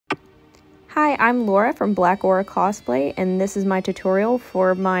Hi, I'm Laura from Black Aura Cosplay, and this is my tutorial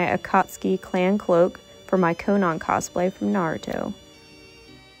for my Akatsuki Clan cloak for my Konan cosplay from Naruto.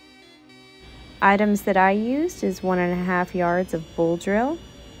 Items that I used is 1.5 yards of bull drill,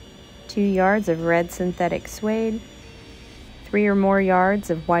 2 yards of red synthetic suede, 3 or more yards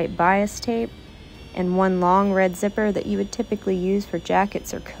of white bias tape, and 1 long red zipper that you would typically use for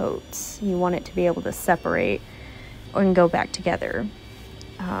jackets or coats. You want it to be able to separate and go back together.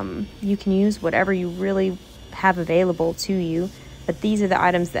 You can use whatever you really have available to you, but these are the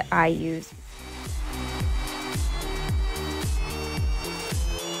items that I use.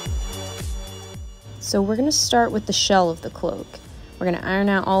 So we're going to start with the shell of the cloak. We're going to iron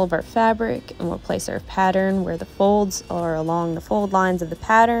out all of our fabric, and we'll place our pattern where the folds are along the fold lines of the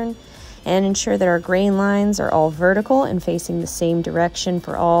pattern, and ensure that our grain lines are all vertical and facing the same direction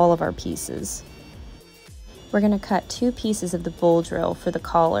for all of our pieces. We're going to cut 2 pieces of the bull drill for the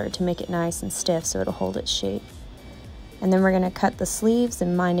collar to make it nice and stiff so it'll hold its shape. And then we're going to cut the sleeves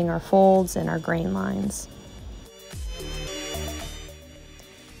and minding our folds and our grain lines.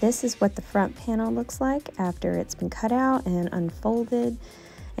 This is what the front panel looks like after it's been cut out and unfolded.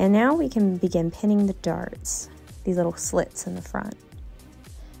 And now we can begin pinning the darts, these little slits in the front.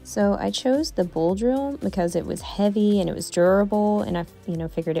 So I chose the bull drill because it was heavy and it was durable, and I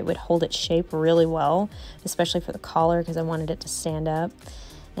figured it would hold its shape really well, especially for the collar because I wanted it to stand up.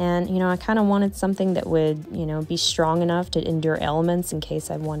 And I kind of wanted something that would be strong enough to endure elements in case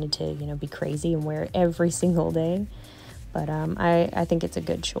I wanted to be crazy and wear it every single day. But I think it's a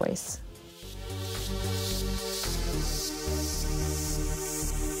good choice.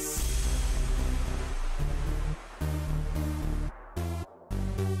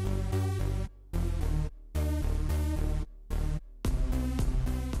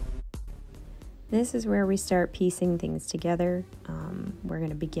 This is where we start piecing things together. We're going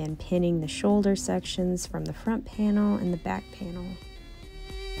to begin pinning the shoulder sections from the front panel and the back panel.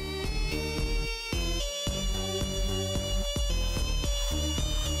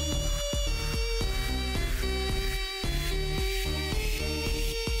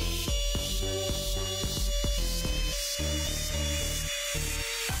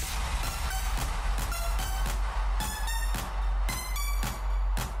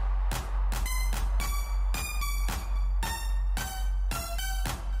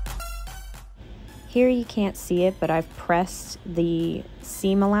 Here you can't see it, but I've pressed the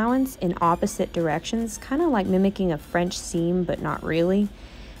seam allowance in opposite directions, kind of like mimicking a French seam, but not really.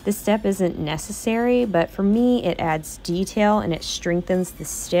 This step isn't necessary, but for me it adds detail and it strengthens the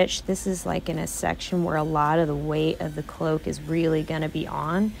stitch. This is like in a section where a lot of the weight of the cloak is really going to be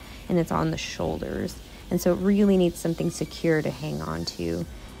on, and it's on the shoulders. And so it really needs something secure to hang on to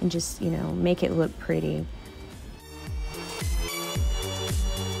and just, make it look pretty.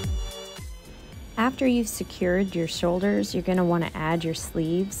 After you've secured your shoulders, you're going to want to add your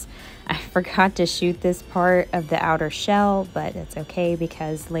sleeves. I forgot to shoot this part of the outer shell, but it's okay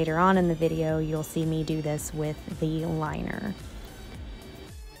because later on in the video you'll see me do this with the liner.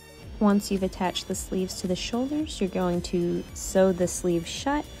 Once you've attached the sleeves to the shoulders, you're going to sew the sleeves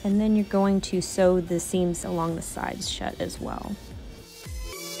shut, and then you're going to sew the seams along the sides shut as well.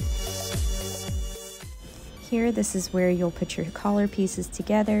 Here, this is where you'll put your collar pieces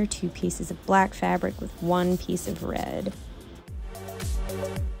together, 2 pieces of black fabric with 1 piece of red.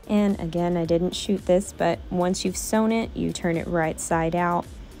 And again, I didn't shoot this, but once you've sewn it, you turn it right side out,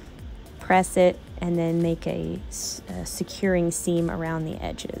 press it, and then make a securing seam around the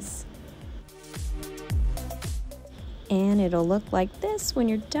edges. And it'll look like this when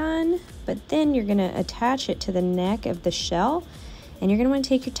you're done, but then you're gonna attach it to the neck of the shell. And you're going to want to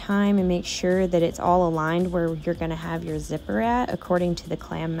take your time and make sure that it's all aligned where you're going to have your zipper at according to the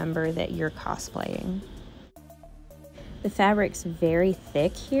clan member that you're cosplaying. The fabric's very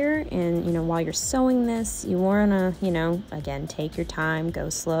thick here, and while you're sewing this, you want to, again, take your time,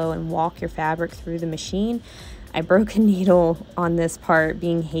 go slow, and walk your fabric through the machine. I broke a needle on this part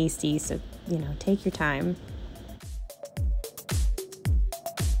being hasty, so, take your time.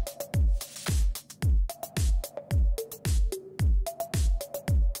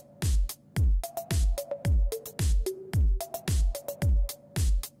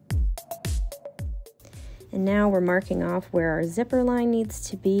 And now we're marking off where our zipper line needs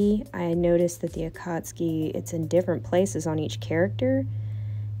to be. I noticed that the Akatsuki, it's in different places on each character.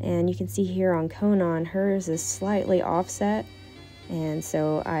 And you can see here on Konan, hers is slightly offset. And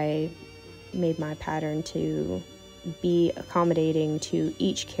so I made my pattern to be accommodating to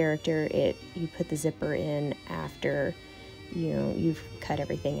each character. You put the zipper in after, you've cut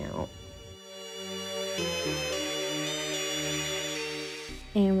everything out.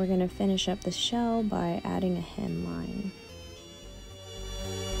 And we're going to finish up the shell by adding a hemline.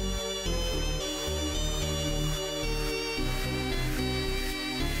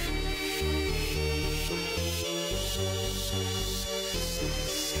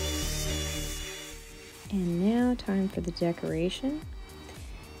 And now time for the decoration.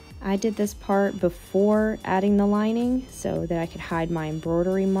 I did this part before adding the lining so that I could hide my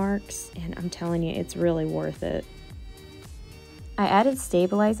embroidery marks, and I'm telling you, it's really worth it. I added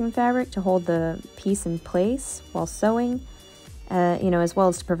stabilizing fabric to hold the piece in place while sewing, as well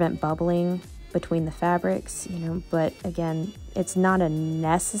as to prevent bubbling between the fabrics, but again, it's not a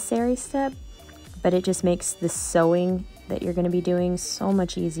necessary step, but it just makes the sewing that you're going to be doing so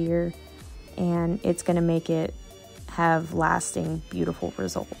much easier, and it's going to make it have lasting, beautiful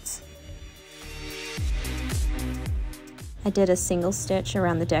results. I did a single stitch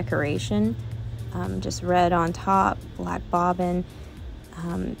around the decoration, just red on top, black bobbin.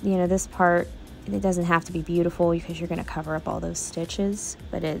 This part, it doesn't have to be beautiful because you're going to cover up all those stitches,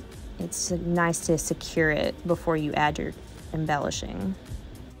 but it's nice to secure it before you add your embellishing.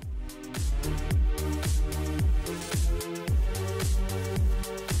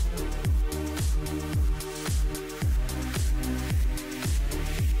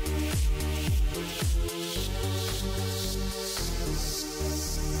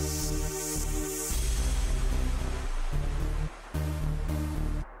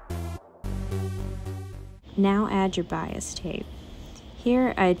 Now add your bias tape.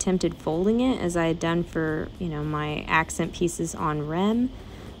 Here I attempted folding it as I had done for, my accent pieces on Rem,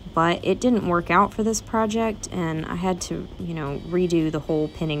 but it didn't work out for this project, and I had to, redo the whole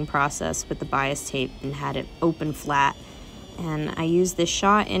pinning process with the bias tape and had it open flat. And I used this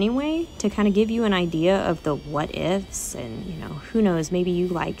shot anyway to kind of give you an idea of the what ifs, and, who knows, maybe you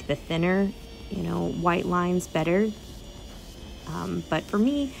like the thinner, white lines better. But for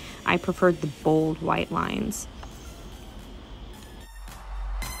me, I preferred the bold white lines.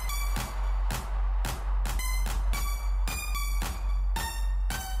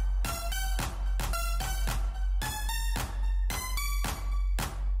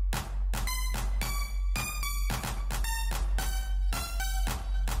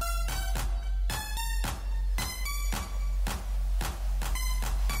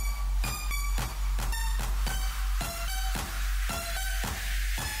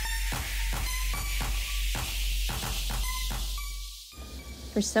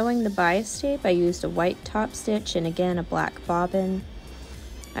 For sewing the bias tape, I used a white top stitch and again a black bobbin.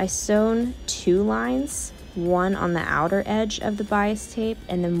 I sewn 2 lines, one on the outer edge of the bias tape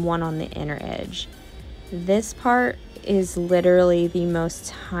and then one on the inner edge. This part is literally the most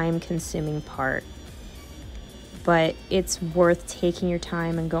time-consuming part, but it's worth taking your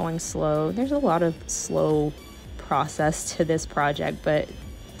time and going slow. There's a lot of slow process to this project, but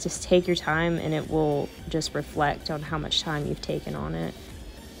just take your time and it will just reflect on how much time you've taken on it.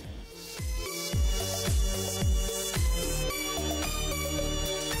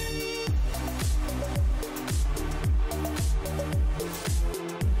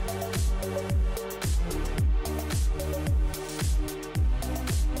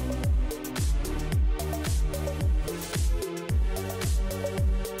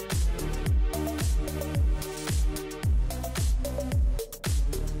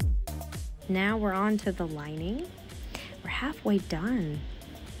 Now we're on to the lining. We're halfway done.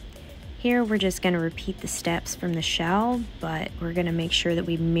 Here we're just going to repeat the steps from the shell, but we're going to make sure that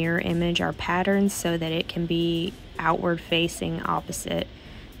we mirror image our patterns so that it can be outward facing opposite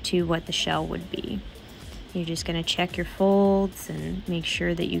to what the shell would be. You're just going to check your folds and make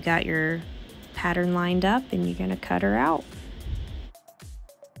sure that you got your pattern lined up, and you're going to cut her out.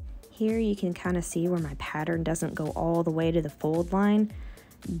 Here you can kind of see where my pattern doesn't go all the way to the fold line.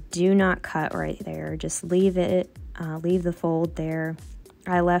 Do not cut right there, just leave it, leave the fold there.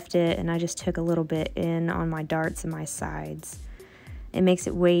 I left it and I just took a little bit in on my darts and my sides. It makes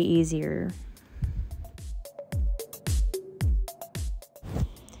it way easier.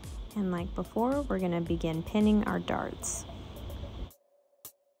 And like before, we're going to begin pinning our darts.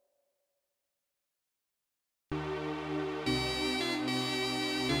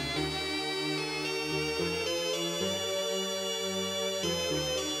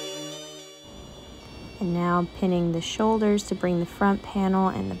 And now pinning the shoulders to bring the front panel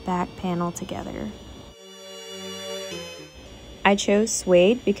and the back panel together. I chose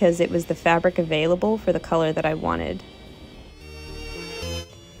suede because it was the fabric available for the color that I wanted.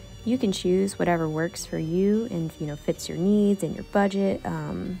 You can choose whatever works for you and fits your needs and your budget,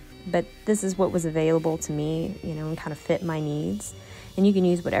 but this is what was available to me, and kind of fit my needs. And you can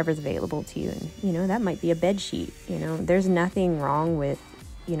use whatever's available to you, and that might be a bed sheet. There's nothing wrong with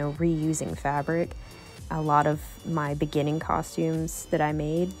you know, reusing fabric. A lot of my beginning costumes that I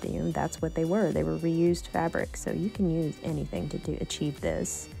made, you know, that's what they were. They were reused fabric. So you can use anything to achieve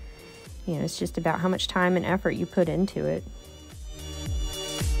this. You know, it's just about how much time and effort you put into it.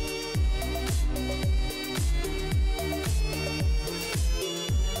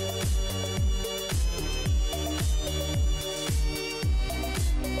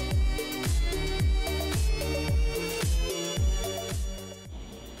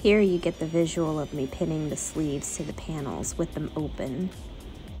 Here you get the visual of me pinning the sleeves to the panels with them open.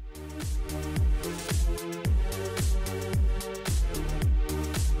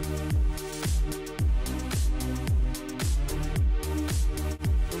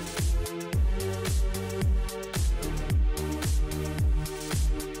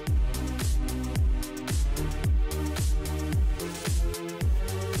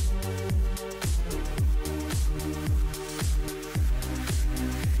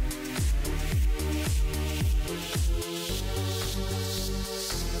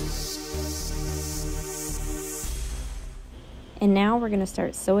 And now we're going to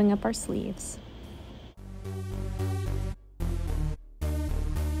start sewing up our sleeves.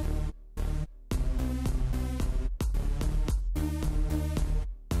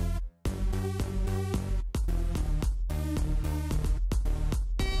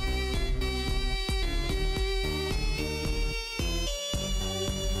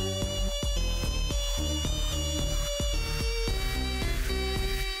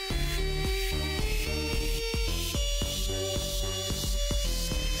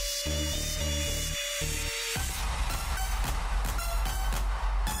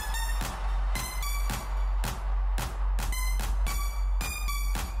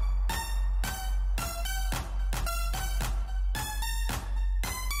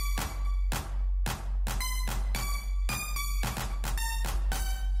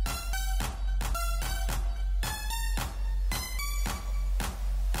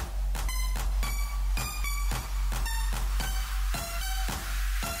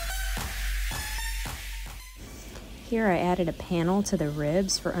 Here I added a panel to the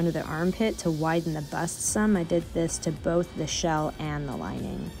ribs for under the armpit to widen the bust some. I did this to both the shell and the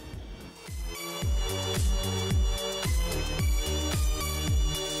lining.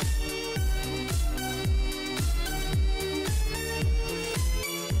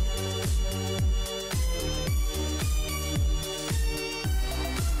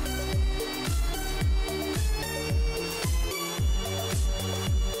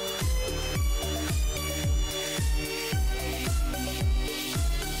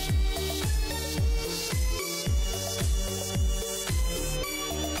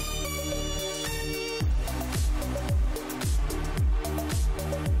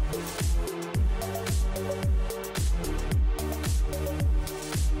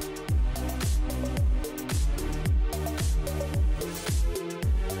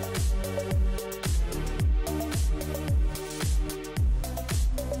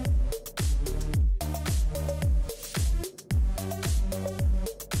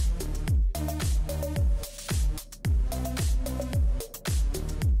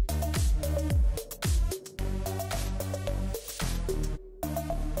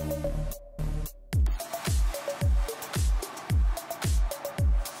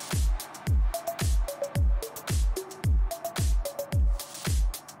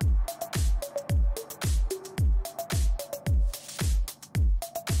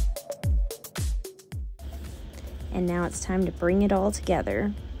 And now it's time to bring it all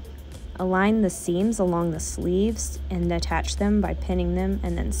together. Align the seams along the sleeves and attach them by pinning them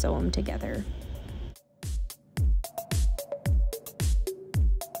and then sew them together.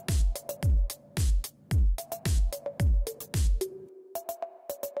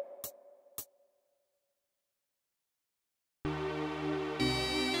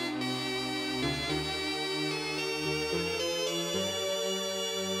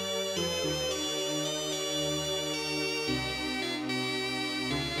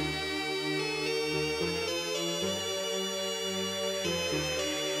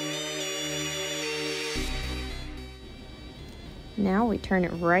 Now we turn it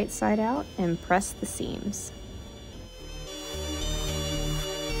right side out and press the seams.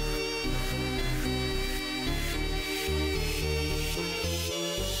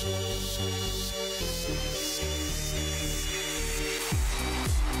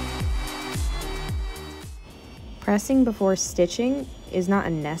 Pressing before stitching is not a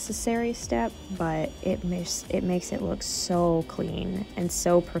necessary step, but it makes it look so clean and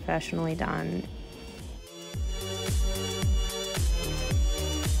so professionally done.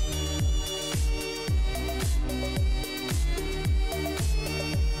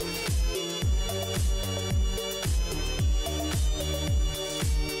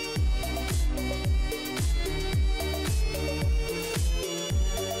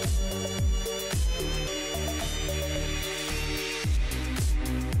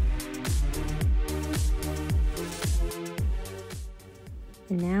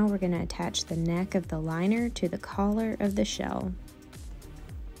 And now we're going to attach the neck of the liner to the collar of the shell.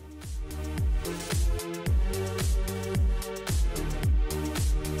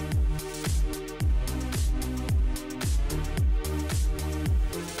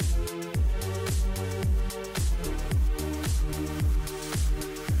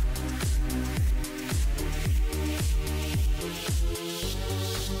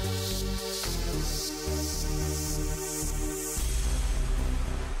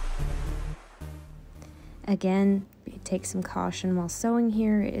 Again, take some caution while sewing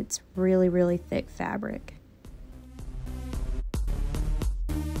here. It's really thick fabric.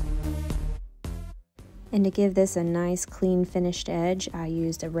 And to give this a nice clean finished edge, I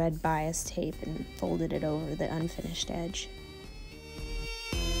used a red bias tape and folded it over the unfinished edge.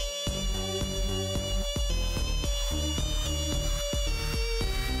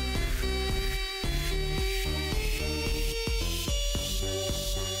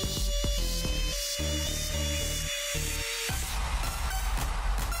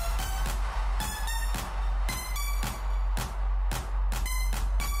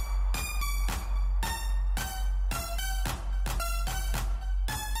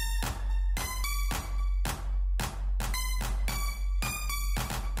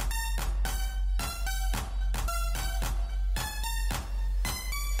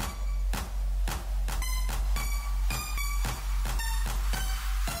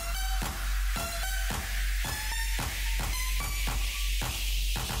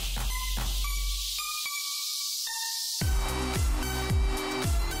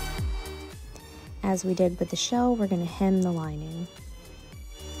 As we did with the shell, we're going to hem the lining.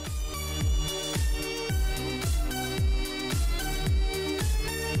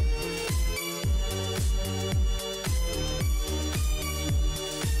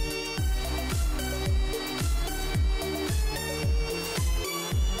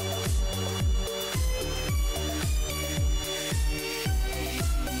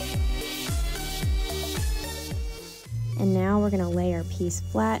 And now we're going to lay our piece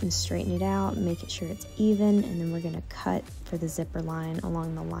flat and straighten it out, make it sure it's even, and then we're going to cut for the zipper line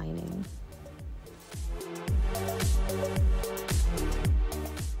along the lining.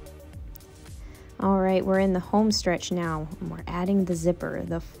 All right, we're in the home stretch now, and we're adding the zipper,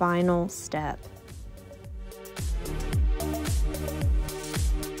 the final step.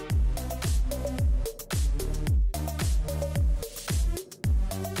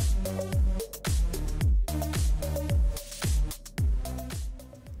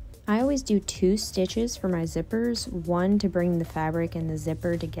 I always do 2 stitches for my zippers, one to bring the fabric and the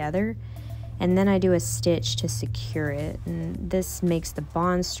zipper together, and then I do a stitch to secure it. And this makes the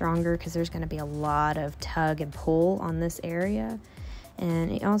bond stronger because there's going to be a lot of tug and pull on this area,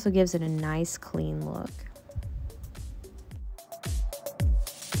 and it also gives it a nice clean look.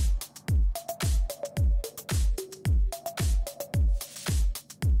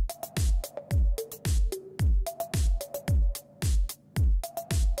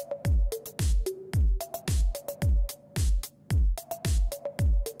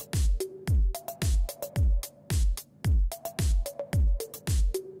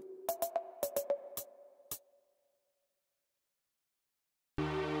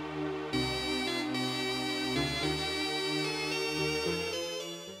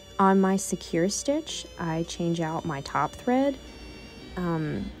 On my secure stitch, I change out my top thread.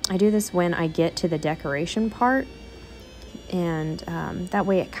 I do this when I get to the decoration part, and that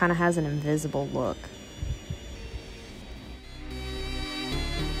way it kind of has an invisible look.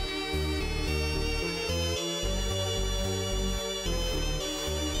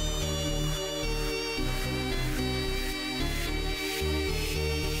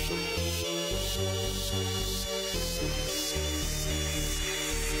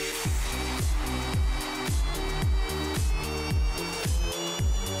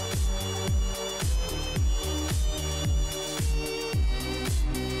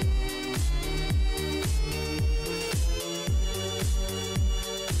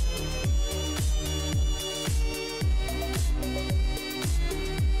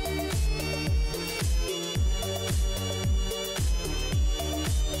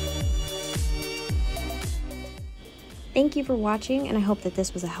 Thank you for watching, and I hope that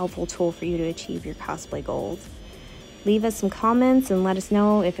this was a helpful tool for you to achieve your cosplay goals. Leave us some comments and let us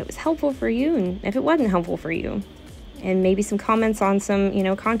know if it was helpful for you and if it wasn't helpful for you. And maybe some comments on some,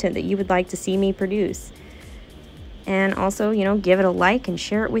 content that you would like to see me produce. And also, give it a like and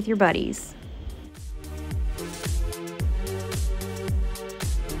share it with your buddies.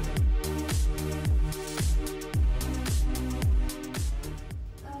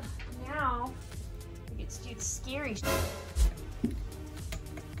 Now, we get to do the scary stuff.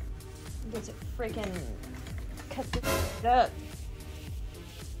 Gets it freaking cut it up.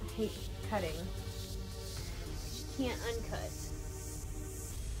 I hate cutting. You can't uncut.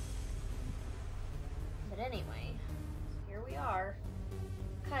 But anyway, here we are,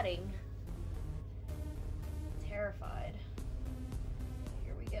 cutting. Terrified.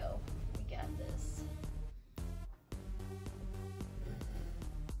 Here we go. We got this.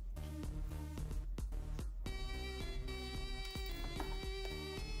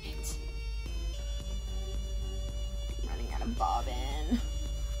 Running out of bobbin.